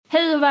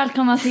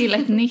välkomna till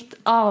ett nytt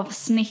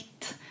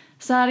avsnitt.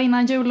 Så här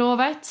innan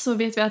jullovet så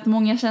vet vi att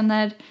många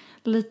känner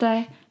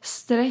lite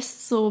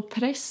stress och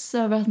press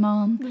över att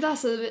man... Det där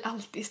säger vi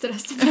alltid,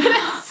 stress och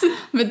press.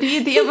 Men det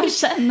är det man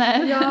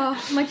känner. Ja,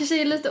 man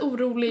kanske är lite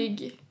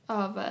orolig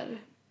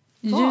över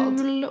vad?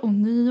 Jul och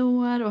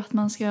nyår och att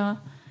man ska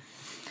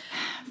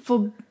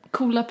få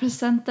coola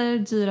presenter,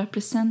 dyra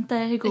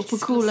presenter, gå på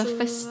coola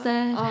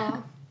fester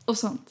och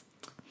sånt.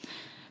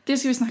 Det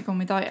ska vi snacka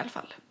om idag i alla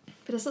fall.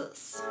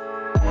 Precis.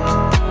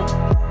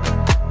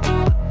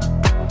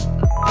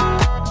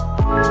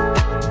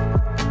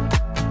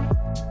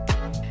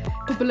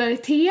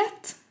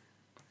 Popularitet,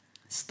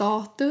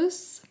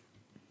 status,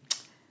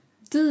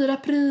 dyra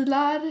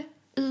prylar,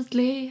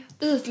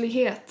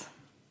 ytlighet.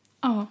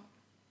 Ja.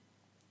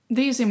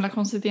 Det är ju så himla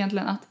konstigt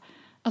egentligen att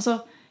alltså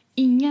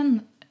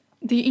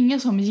det är ingen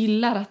som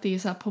gillar att det är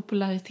så här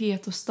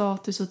popularitet och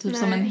status och typ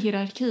som en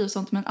hierarki och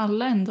sånt, men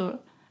alla ändå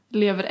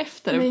lever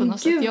efter det på något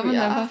sätt. Jag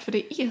undrar varför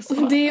det är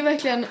så. Och det är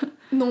verkligen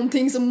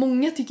någonting som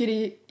många tycker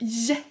är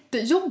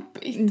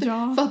jättejobbigt.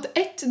 Ja. För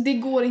att det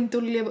går inte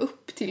att leva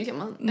upp till, kan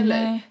man,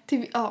 eller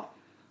till,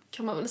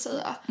 kan man väl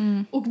säga.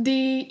 Och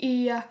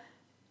det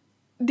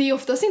är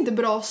oftast inte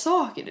bra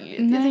saker i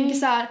livet. Jag tänker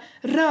så här,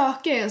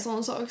 röka är en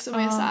sån sak som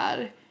är så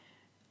här.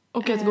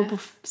 Och att gå på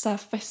så här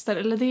fester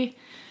eller det.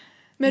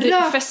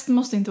 Men fest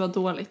måste inte vara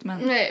dåligt, men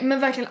nej, men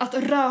verkligen att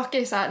röka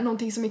är så här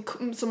någonting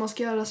som man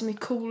ska göra som är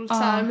coolt så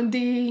här, men det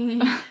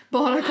är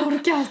bara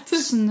korkat.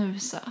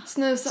 Snusa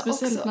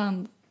speciellt också.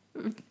 Bland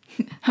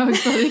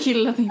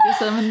högstadiekillar tänkte jag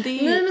säga, men det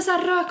är... Nej, men så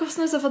här röka och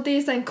snusa för att det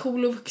är så här en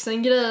cool och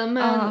vuxen grej,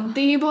 men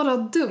det är bara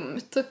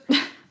dumt.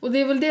 Och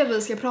det är väl det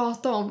vi ska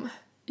prata om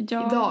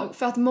idag,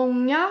 för att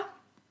många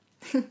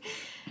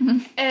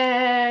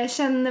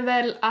känner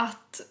väl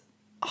att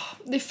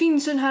det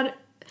finch den här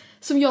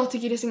som jag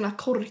tycker är så himla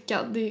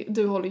korkad.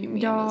 Du håller ju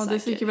med mig säkert.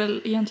 Det tycker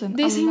väl egentligen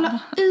det är så himla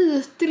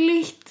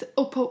ytligt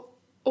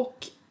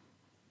och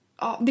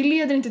det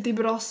leder inte till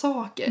bra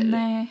saker.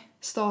 Nej.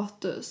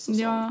 Status och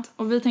sånt.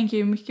 Och vi tänker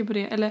ju mycket på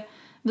det. Eller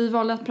vi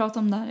valde att prata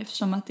om det här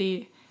eftersom att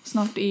det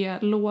snart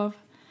är lov.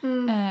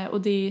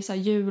 Och det är så här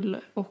jul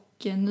och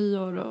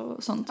nyår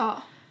och sånt.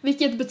 Ja,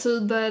 vilket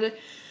betyder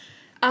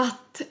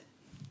att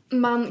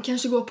man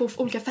kanske går på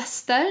olika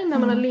fester när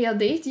man har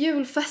ledigt.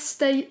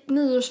 Julfester,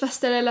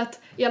 nyårsfester, eller att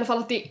i alla fall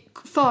att det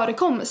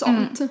förekommer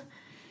sånt.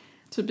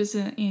 Typ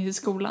i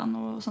skolan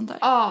och sånt där.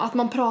 Ja, att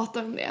man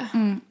pratar om det.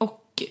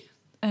 Och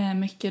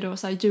mycket då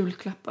så här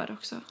julklappar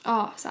också.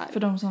 Ja, så här. För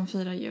de som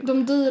firar jul.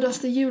 De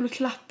dyraste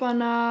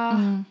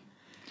julklapparna.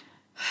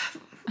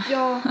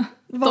 Ja,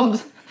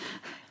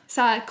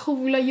 så här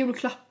coola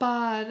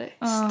julklappar,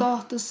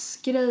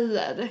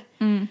 statusgrejer.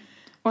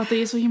 Och att det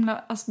är så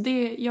himla, alltså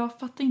jag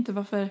fattar inte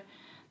varför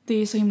det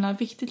är så himla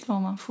viktigt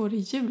vad man får i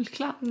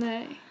julklapp.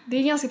 Nej, det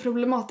är ganska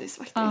problematiskt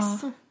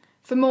faktiskt.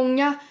 För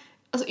många,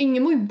 alltså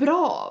ingen mår ju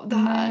bra av det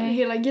här,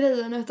 hela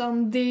grejen,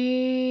 utan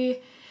det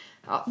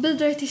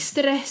bidrar till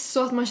stress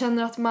och att man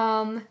känner att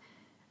man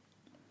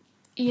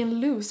är en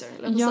loser,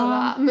 eller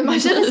säga. Men man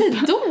känner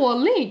sig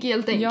dålig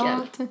helt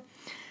enkelt.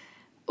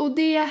 Och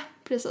det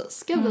precis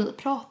ska vi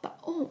prata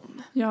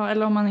om. Ja,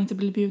 eller om man inte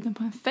blir bjuden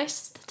på en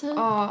fest typ.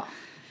 Ja,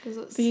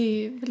 precis.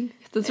 Det är väl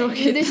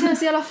jättetråkigt. Det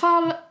känns i alla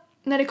fall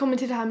när det kommer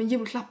till det här med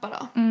julklappar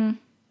då.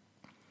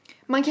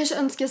 Man kanske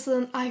önskar sig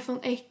en iPhone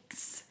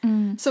X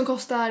som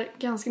kostar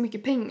ganska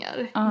mycket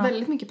pengar.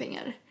 Väldigt mycket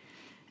pengar.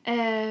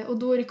 Och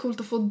då är det coolt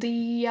att få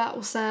det.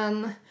 Och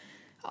sen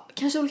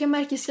kanske olika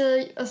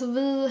märkesgrejer. Alltså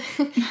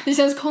det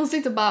känns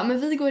konstigt att bara, men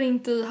vi går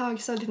inte i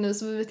högstadiet nu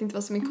så vi vet inte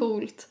vad som är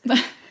coolt.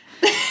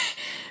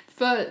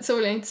 För så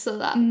vill jag inte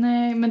säga.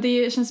 Nej, men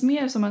det känns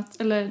mer som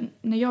att, eller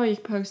när jag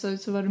gick på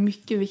högstadiet så var det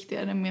mycket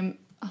viktigare med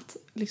att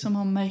liksom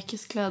ha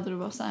märkeskläder och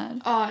vara så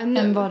här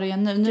än vad det är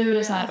nu. Nu är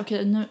det så här,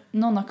 okej,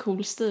 någon har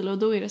cool stil och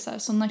då är det så här,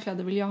 sådana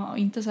kläder vill jag ha och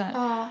inte så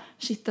här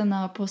shit, den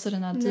har på sig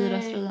den här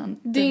dyra tröjan.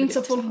 Det är inte så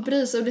att folk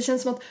bryr sig och det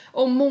känns som att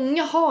om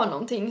många har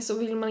någonting så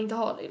vill man inte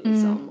ha det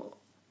liksom.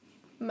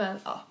 Men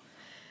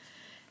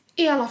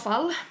i alla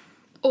fall.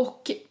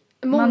 Och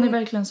man är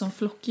verkligen som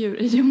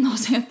flockdjur i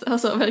gymnasiet,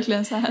 alltså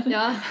verkligen så här.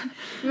 Ja.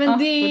 Men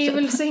det är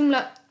väl så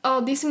himla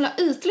det är så himla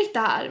ytligt det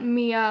här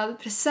med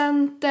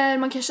presenter,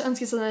 man kanske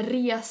önskar sig en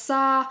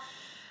resa,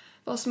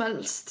 vad som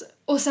helst.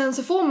 Och sen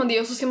så får man det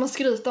och så ska man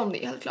skryta om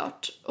det helt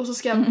klart. Och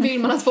så vill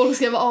man att folk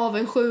ska vara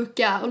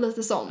avundsjuka och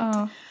lite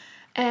sånt.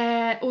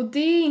 Och det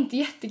är inte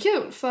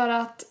jättekul för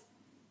att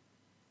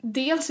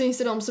dels finns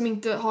det de som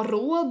inte har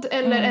råd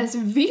eller ens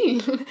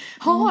vill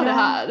ha det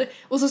här.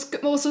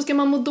 Och så ska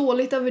man må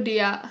dåligt över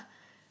det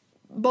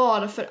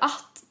bara för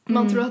att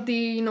man tror att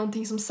det är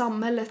någonting som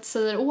samhället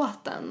säger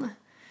åt en.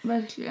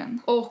 Verkligen.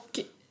 Och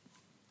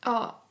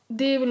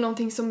det är väl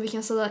någonting som vi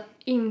kan säga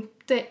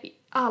inte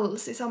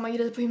alls är samma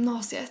grej på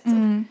gymnasiet.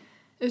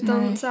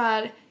 Utan så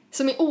här,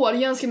 som i år,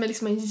 jag önskar mig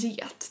liksom en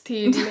get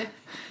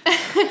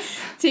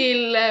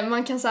till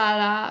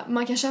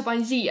man kan köpa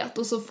en get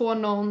och så får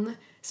någon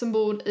som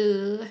bor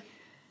i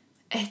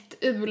ett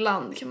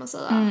u-land kan man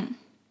säga.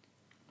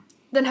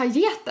 Den här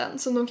geten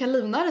som de kan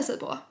livnära sig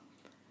på.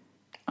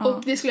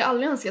 Och det skulle jag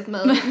aldrig önskat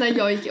mig när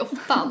jag gick i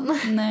 8:an.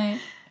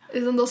 Nej.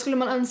 Utan då skulle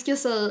man önska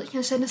sig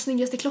kanske den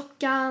snyggaste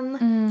klockan.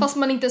 Fast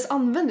man inte ens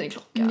använder en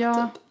klocka. Ja,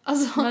 typ.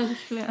 Alltså,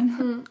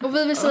 verkligen. Och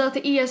vi vill säga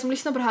till er som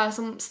lyssnar på det här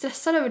som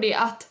stressar över det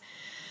att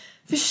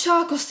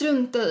försök att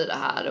strunta i det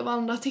här och vad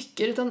andra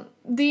tycker. Utan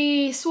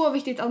det är så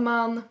viktigt att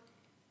man...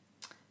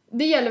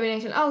 Det gäller väl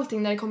egentligen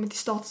allting när det kommer till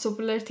status och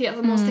popularitet. Att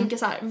man måste tänka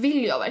så här,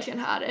 vill jag verkligen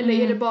här? Eller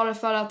är det bara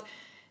för att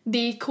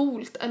det är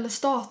coolt eller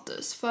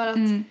status? För att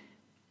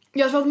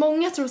jag tror att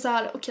många tror så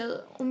här, okej,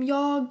 om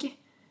jag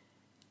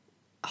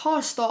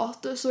har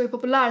status och är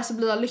populär så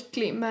blir jag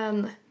lycklig,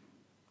 men...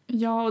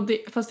 Ja,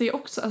 fast det är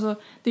också, alltså,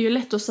 det är ju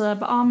lätt att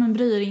säga, men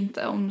bryr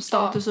inte om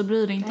status och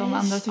bryr inte om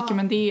andra tycker,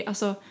 men det är,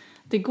 alltså,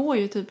 det går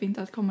ju typ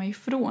inte att komma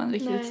ifrån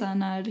riktigt så här,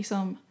 när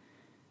liksom,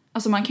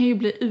 alltså man kan ju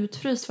bli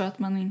utfryst för att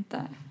man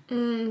inte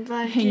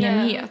hänger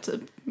med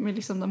typ med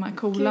liksom de här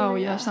coola och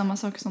gör samma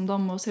saker som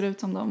dem och ser ut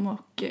som dem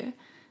och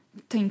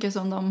tänker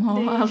som dem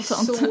och allt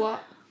sånt. Det är så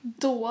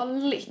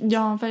dåligt.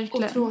 Ja,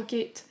 verkligen. Och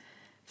tråkigt.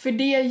 För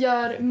det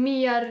gör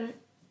mer,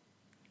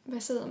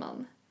 vad säger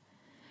man?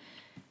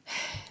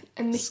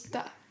 En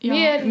nytta. Ja,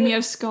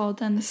 mer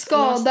skada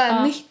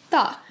än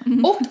nytta.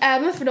 Och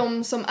även för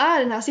de som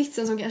är i den här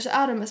sitsen som kanske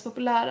är de mest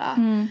populära.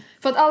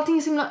 För att allting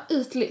är så himla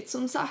ytligt,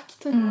 som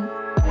sagt.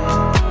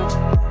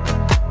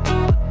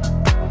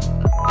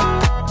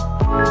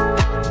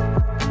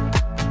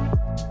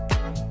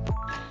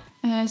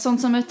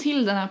 Sånt som är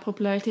till den här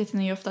populariteten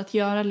är ju ofta att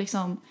göra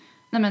liksom,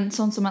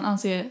 sånt som man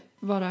anser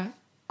vara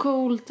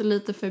coolt,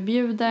 lite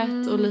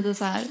förbjudet och lite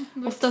så här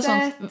ofta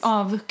sånt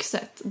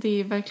vuxet. Det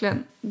är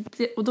verkligen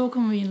och då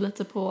kommer vi in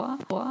lite på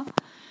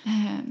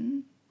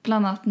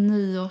bland annat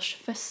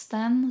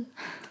nyårsfesten.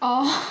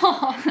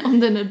 Om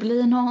det nu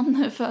blir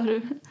någon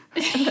för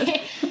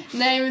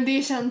Nej, men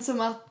det känns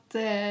som att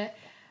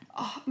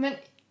men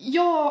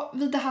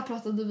det här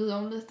pratade vi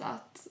om lite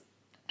att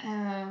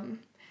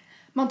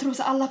man tror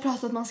så alla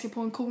pratar att man ska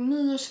på en cool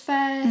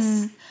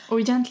nyårsfest. Och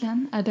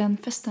egentligen är den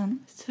festen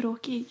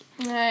tråkig.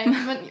 Nej,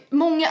 men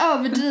många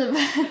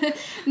överdriver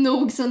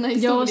nog sina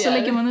historier. Ja, och så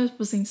lägger man ut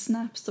på sin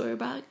Snap-story och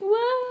bara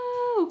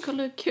wow,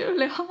 kolla hur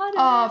kul jag har det.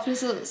 Ja,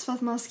 precis. För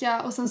att man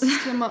ska, och sen så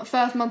ska man, för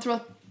att man tror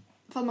att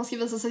för att man ska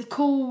visa sig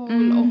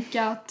cool och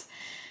att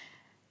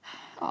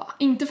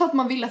inte för att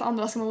man vill att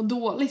andra ska må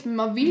dåligt, men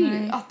man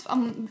vill att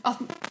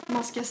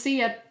man ska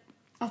se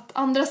att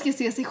andra ska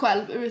se sig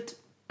själv ur ett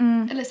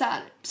eller så här,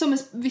 som en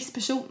viss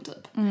person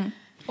typ.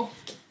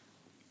 Och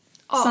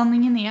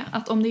sanningen är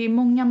att om det är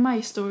många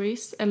My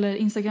Stories eller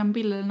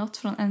Instagram-bilder eller något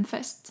från en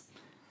fest,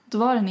 då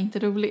var den inte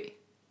rolig.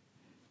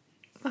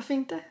 Varför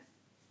inte?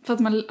 För att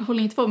man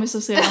håller inte på med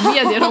sociala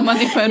medier om man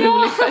är på en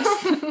rolig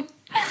fest.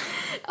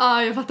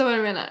 Ja, jag fattar vad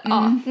du menar.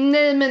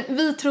 Nej, men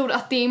vi tror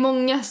att det är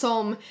många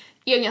som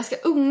är ganska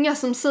unga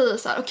som säger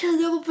så här: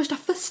 okej, jag var på första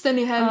festen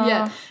i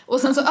helgen. Och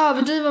sen så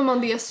överdriver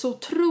man det så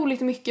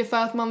otroligt mycket för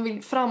att man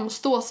vill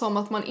framstå som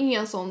att man är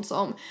en sån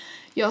som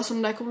gör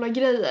sådana där coola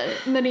grejer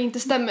när det inte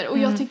stämmer. Och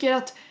jag tycker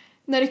att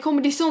när det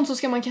kommer till sånt så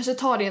ska man kanske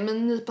ta det med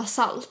en nypa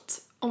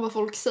salt om vad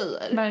folk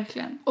säger.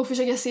 Verkligen. Och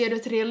försöka se det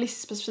ett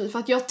realistiskt perspektiv. För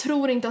att jag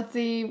tror inte att det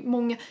är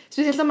många,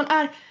 speciellt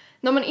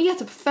när man är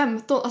typ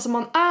 15, alltså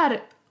man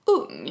är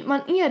ung.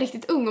 Man är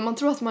riktigt ung och man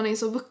tror att man är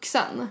så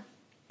vuxen.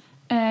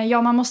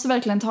 Ja, man måste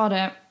verkligen ta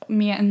det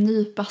med en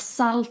nypa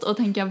salt och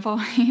tänka vad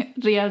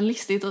är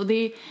realistiskt. Och det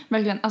är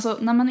verkligen, alltså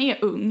när man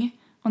är ung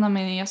och när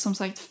man är som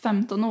sagt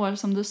 15 år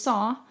som du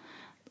sa,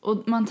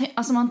 och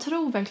man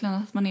tror verkligen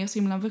att man är så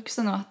himla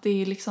vuxen och att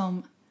det är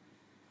liksom,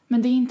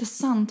 men det är inte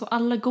sant och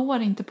alla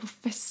går inte på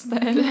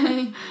fester.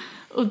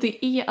 Och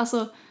det är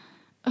alltså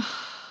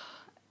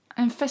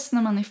en fest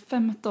när man är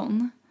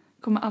 15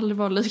 kommer aldrig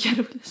vara lika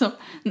rolig som,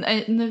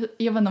 nej, nu,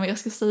 jag vet inte vad jag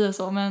ska säga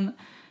så, men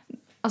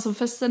alltså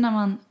fester när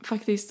man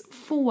faktiskt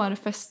får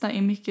festa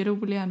är mycket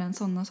roligare än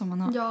sådana som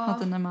man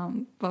hade när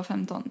man var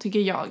 15, tycker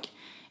jag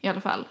i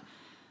alla fall.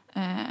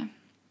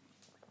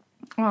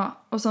 Ja,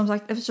 och som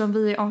sagt, eftersom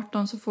vi är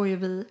 18 så får ju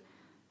vi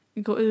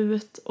gå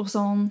ut och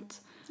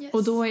sånt. Yes.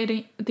 Och då är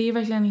det är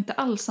verkligen inte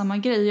alls samma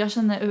grej. Jag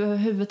känner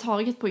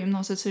överhuvudtaget på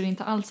gymnasiet så är det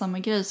inte alls samma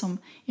grej som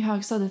i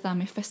högstadiet där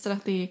med fester,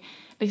 att det är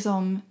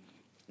liksom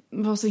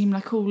var så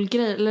himla cool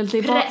grej. Eller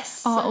det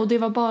var, och det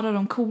var bara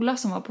de coola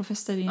som var på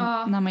fester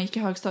när man gick i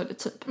högstadiet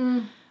typ.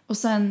 Och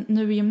sen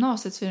nu i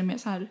gymnasiet så är det mer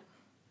så här,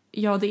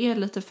 ja det är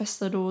lite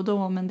fester då och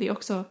då, men det är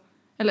också,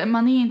 eller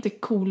man är inte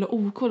cool och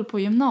ocool på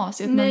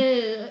gymnasiet.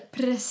 Nej,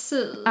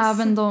 precis.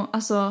 Även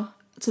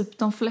typ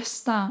de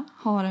flesta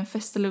har en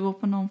fest eller går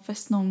på någon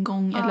fest någon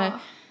gång eller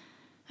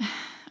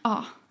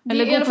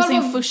eller går på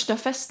sin första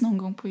fest någon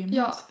gång på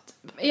gymnasiet.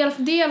 Ja,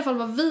 det är i alla fall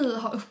vad vi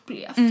har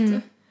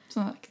upplevt.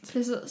 Exakt.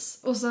 Precis.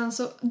 Och sen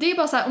så, det är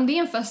bara så här, om det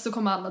är en fest så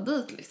kommer alla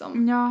dit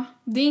liksom. Ja.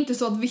 Det är inte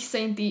så att vissa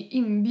inte är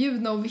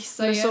inbjudna och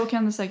vissa men så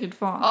kan det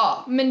säkert vara.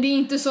 Ja, men det är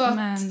inte så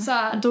att så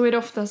här, då är det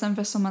oftast en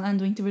fest som man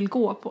ändå inte vill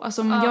gå på.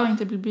 Alltså om jag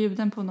inte blir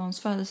bjuden på någons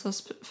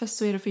födelsedagsfest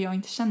så är det för jag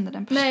inte känner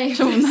den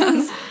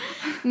personen.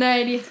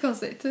 Nej, det är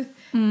jättekonstigt.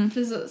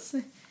 Precis.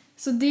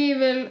 Så det är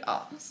väl,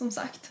 som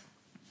sagt.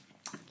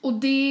 Och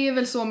det är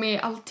väl så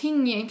med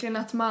allting egentligen,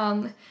 att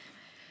man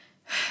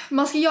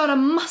ska göra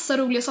massa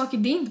roliga saker.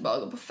 Det är inte bara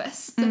att gå på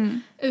fest.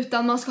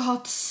 Utan man ska ha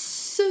ett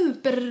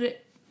super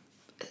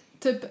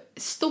typ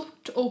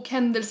stort och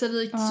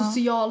händelserikt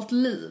socialt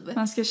liv.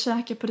 Man ska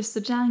käka på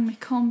restaurang med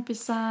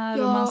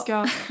kompisar och man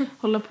ska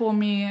hålla på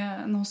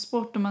med någon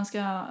sport och man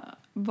ska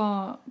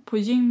vara på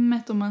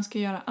gymmet och man ska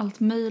göra allt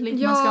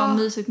möjligt. Man ska ha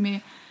mysigt med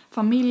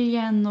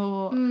familjen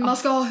och man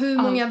ska ha hur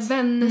många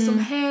vänner som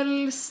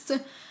helst.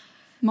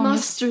 Många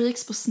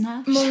streaks på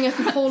Snapchat. Många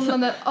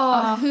förhållanden.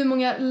 Hur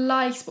många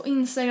likes på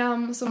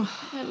Instagram som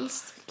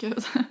helst.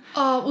 Gud.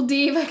 Och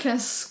det är verkligen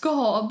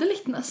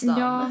skadligt nästan.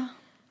 Ja.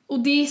 Och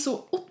det är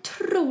så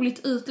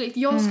otroligt ytligt.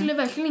 Jag skulle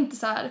verkligen inte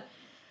så här.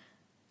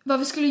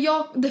 Varför skulle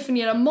jag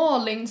definiera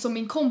Malin som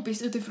min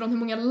kompis utifrån hur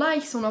många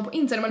likes hon har på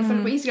Instagram eller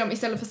följer på Instagram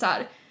istället för så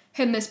här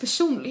hennes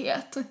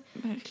personlighet?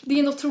 Verkligen. Det är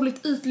en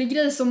otroligt ytlig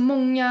grej som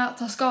många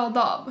tar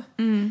skada av.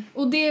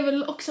 Och det är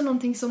väl också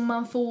någonting som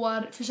man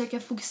får försöka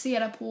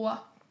fokusera på,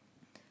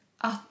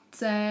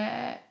 att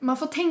man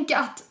får tänka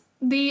att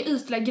det är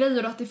ytliga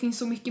grejer och att det finns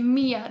så mycket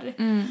mer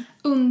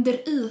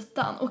under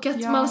ytan. Och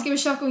att man ska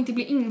försöka att inte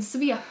bli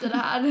insvept i det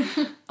här.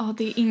 Ja,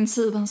 det är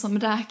insidan som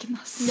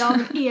räknas. Ja,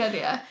 men är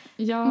det.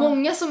 Ja.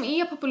 Många som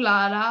är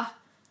populära,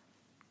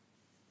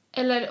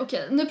 eller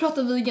okej, nu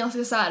pratar vi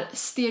ganska så här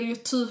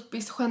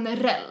stereotypiskt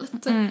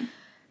generellt.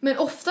 Men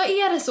ofta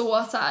är det så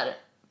att så här,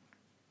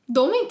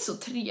 de är inte så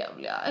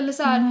trevliga. Eller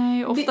så här,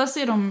 nej, oftast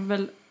är de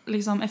väl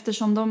liksom,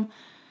 eftersom de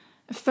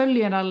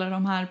följer alla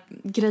de här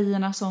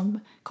grejerna som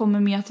kommer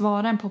med att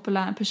vara en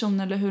populär person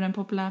eller hur en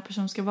populär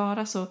person ska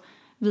vara, så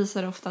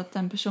visar det ofta att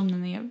den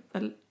personen är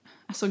väl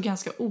alltså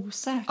ganska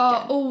osäker.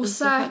 Ja,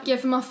 osäker,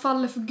 för man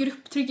faller för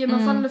grupptrycket,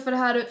 man faller för det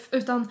här,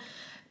 utan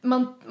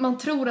man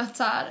tror att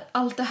så här,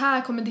 allt det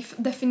här kommer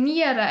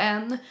definiera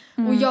en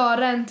och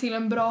göra en till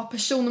en bra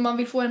person, och man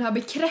vill få den här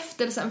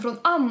bekräftelsen från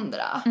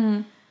andra.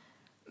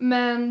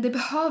 Men det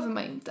behöver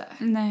man inte.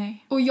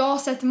 Nej. Och jag har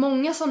sett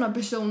många sådana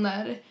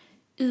personer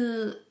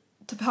i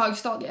typ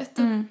högstadiet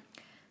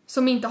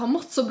som inte har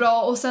mått så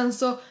bra, och sen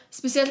så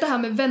speciellt det här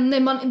med vänner,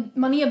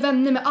 man är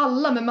vänner med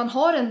alla men man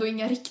har ändå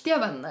inga riktiga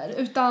vänner,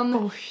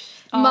 utan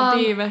ja,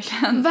 det är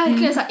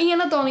verkligen så här,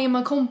 ena dagen är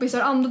man kompisar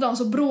och andra dagen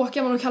så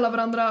bråkar man och kallar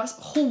varandra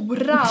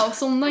hora och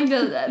såna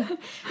grejer.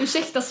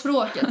 Ursäkta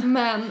språket,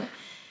 men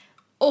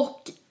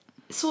och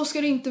så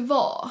ska det inte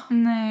vara.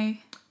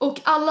 Nej.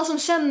 Och alla som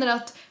känner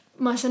att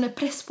man känner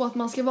press på att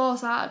man ska vara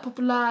så här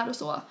populär och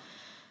så,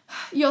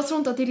 jag tror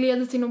inte att det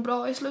leder till något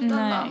bra i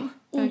slutändan.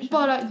 Och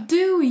bara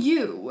do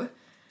you.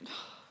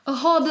 Och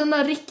ha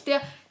dina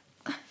riktiga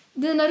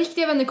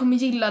vänner kommer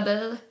gilla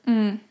dig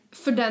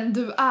för den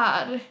du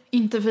är.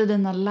 Inte för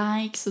dina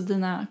likes och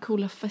dina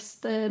coola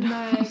fester.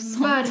 Nej,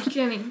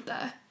 verkligen inte.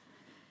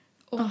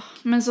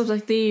 Men som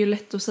sagt, det är ju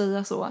lätt att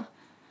säga så.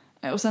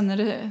 Och sen är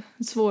det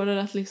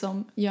svårare att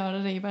liksom göra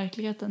det i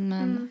verkligheten.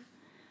 Men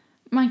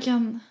man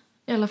kan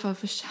i alla fall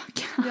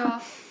försöka.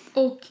 Ja,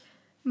 och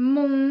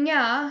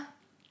många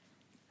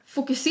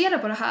fokuserar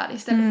på det här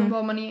istället för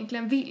vad man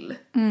egentligen vill.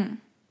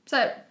 Så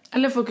här.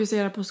 Eller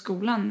fokusera på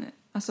skolan.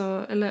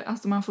 Alltså, eller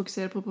att man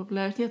fokuserar på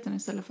populariteten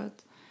istället för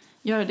att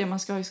göra det man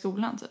ska i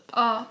skolan typ.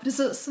 Ja,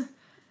 precis.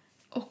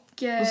 Och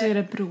så är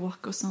det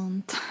bråk och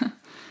sånt.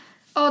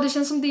 Ja, det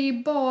känns som det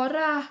är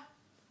bara...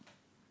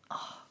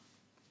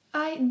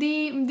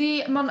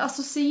 Nej, man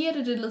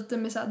associerar det lite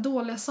med så här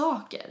dåliga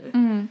saker.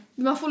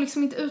 Man får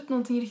liksom inte ut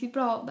någonting riktigt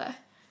bra av det.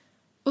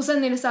 Och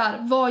sen är det så här,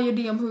 vad gör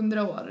det om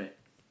 100 år?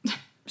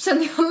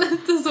 Känner jag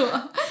lite så.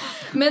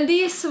 Men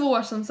det är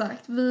svårt som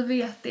sagt, vi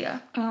vet det.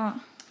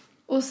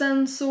 Och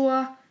sen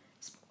så...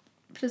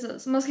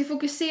 Precis, man ska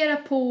fokusera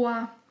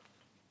på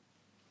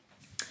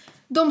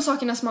de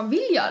sakerna som man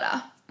vill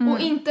göra. Och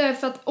inte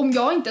för att om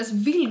jag inte ens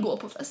vill gå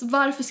på fest,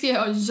 varför ska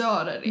jag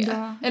göra det?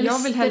 Ja, eller jag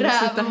vill hellre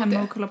sitta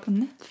hemma och kolla på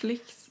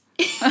Netflix.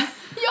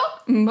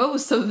 Ja.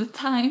 Most of the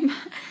time.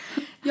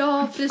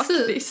 Ja, precis.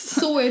 Faktiskt.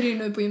 Så är det ju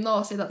nu på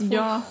gymnasiet, att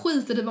folk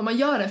skiter i vad man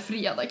gör en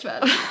fredag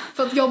kväll.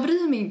 För att jag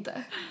bryr mig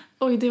inte.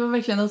 Oj, det var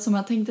verkligen något som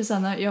jag tänkte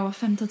sen när jag var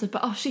 15, typ,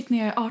 shit, när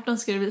jag är 18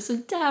 ska det bli så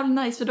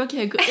jävla nice, för då kan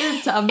jag gå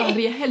ut så här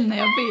varje helg när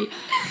jag vill.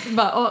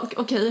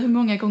 Okej, hur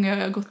många gånger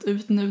har jag gått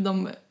ut nu?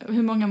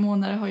 Hur många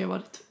månader har jag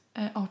varit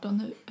 18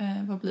 nu?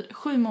 Vad blir det?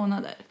 7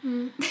 månader.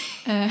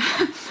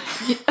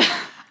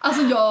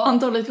 Alltså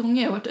antalet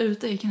gånger jag har varit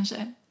ute är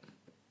kanske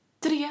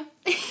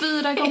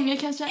 3-4 gånger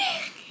kanske.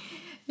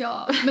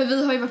 Ja, men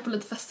vi har ju varit på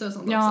lite fester och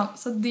sånt också.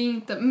 Så det är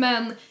inte,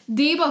 men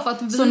det är bara för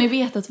att vi... Så ni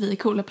vet att vi är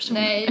coola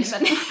personer.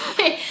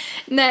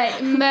 Nej,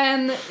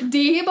 men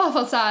det är bara för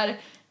att så här,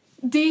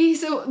 det är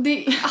så,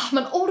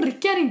 man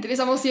orkar inte det,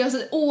 så man måste göra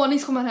sig i ordning,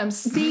 så kommer man hem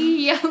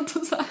sent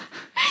och så här.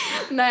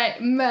 Nej,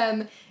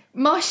 men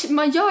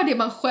man gör det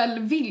man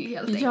själv vill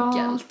helt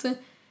enkelt.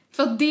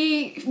 För att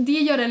det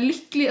gör en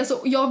lycklig.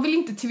 Alltså, jag vill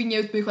inte tvinga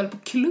ut mig själv på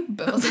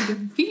klubben fast jag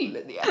inte vill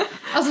det.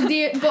 Alltså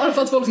det är bara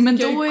för att folk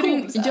tycker jag är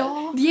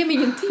cool. Det ger mig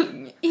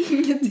ingenting.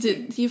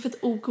 Det är ju för att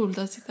ocoolt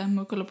att sitta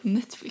hemma och kolla på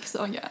Netflix,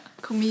 Saga.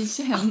 Kom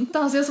igen.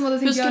 Alltså, jag som hade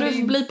hur ska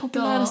du bli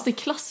populärast i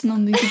klassen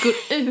om du inte går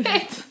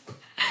ut?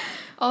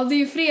 Ja, det är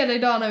ju fredag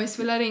idag när vi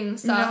spelar in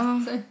så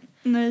att...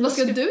 Nej, vad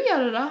ska du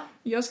göra då?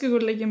 Jag ska gå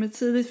och lägga mig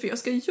tidigt för jag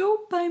ska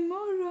jobba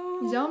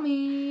imorgon. Jag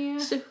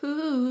med.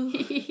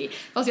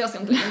 Fast jag ska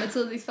inte lägga mig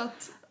tidigt för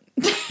att...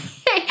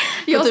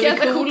 jag ska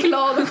äta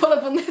choklad och kolla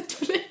på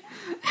Netflix.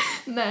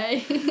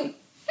 Nej.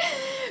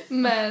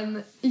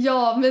 Men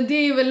det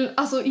är väl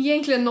alltså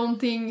egentligen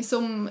någonting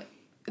som...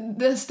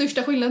 Den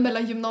största skillnaden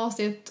mellan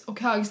gymnasiet och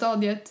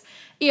högstadiet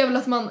är väl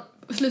att man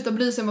slutar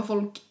bry sig om vad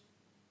folk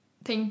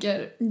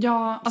tänker.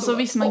 Ja, alltså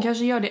visst man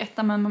kanske gör det i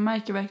ettan, men man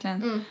märker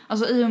verkligen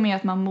alltså i och med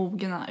att man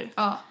mognar.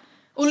 Ja.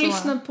 Och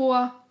lyssna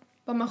på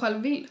vad man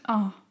själv vill.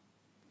 Ja.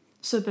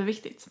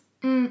 Superviktigt.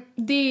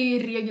 Det är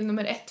regel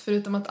nummer 1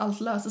 förutom att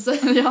allt löser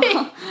sig. Ja.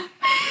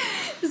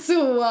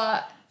 Så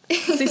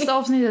sista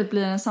avsnittet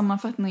blir en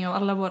sammanfattning av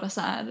alla våra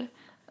så här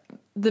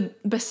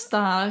det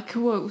bästa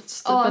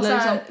quotes typ, ja, eller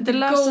liksom, det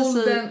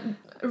löser sig.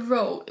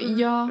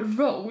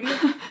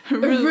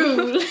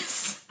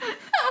 Rules.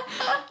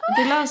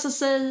 Det löser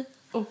sig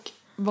och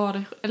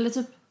eller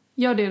typ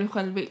gör det du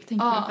själv vill,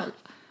 tänk på dig själv.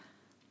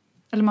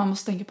 Eller man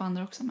måste tänka på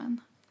andra också,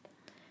 men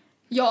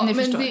ni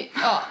förstår.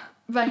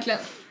 Verkligen.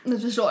 Ni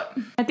förstår.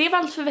 Det var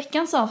allt för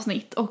veckans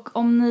avsnitt, och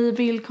om ni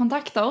vill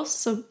kontakta oss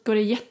så går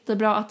det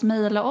jättebra att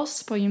mejla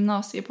oss på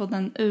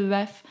gymnasiepodden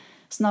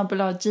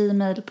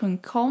uf@gmail.com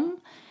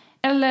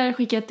eller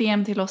skicka ett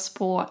DM till oss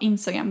på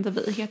Instagram där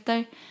vi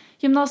heter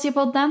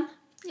Gymnasiepodden.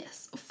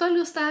 Yes. Och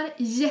följ oss där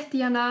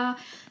jättegärna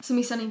så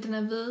missar ni inte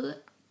när vi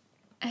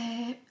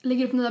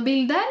lägger upp nya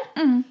bilder.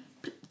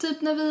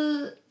 Typ när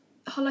vi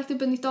har lagt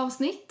upp ett nytt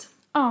avsnitt.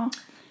 Ja.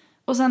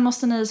 Och sen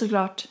måste ni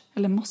såklart,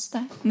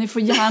 ni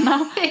får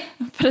gärna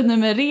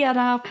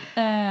prenumerera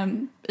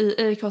i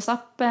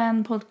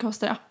Acast-appen,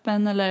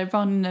 Podcaster-appen eller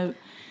vad ni nu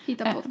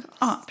hittar podcast.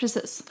 Ja,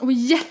 precis. Och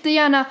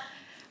jättegärna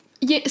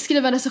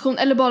skriva en recension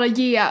eller bara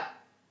ge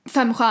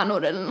 5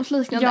 stjärnor eller något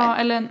liknande. Ja,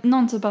 eller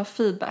någon typ av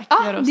feedback.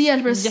 Ja, det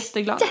hjälper oss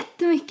jätteglada.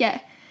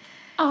 Jättemycket.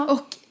 Ja.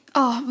 Och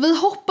vi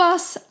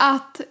hoppas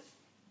att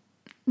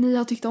ni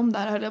har tyckt om det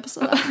här, höll jag på att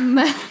säga.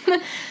 Men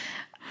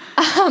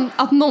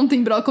att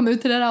någonting bra kom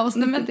ut till det här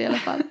avsnittet i alla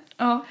fall.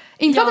 Ja.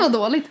 Inte att det var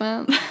dåligt,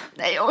 men...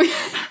 Nej, oj.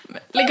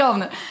 Lägg av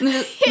nu.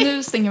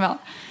 Nu stänger vi av.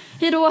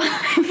 Hej då!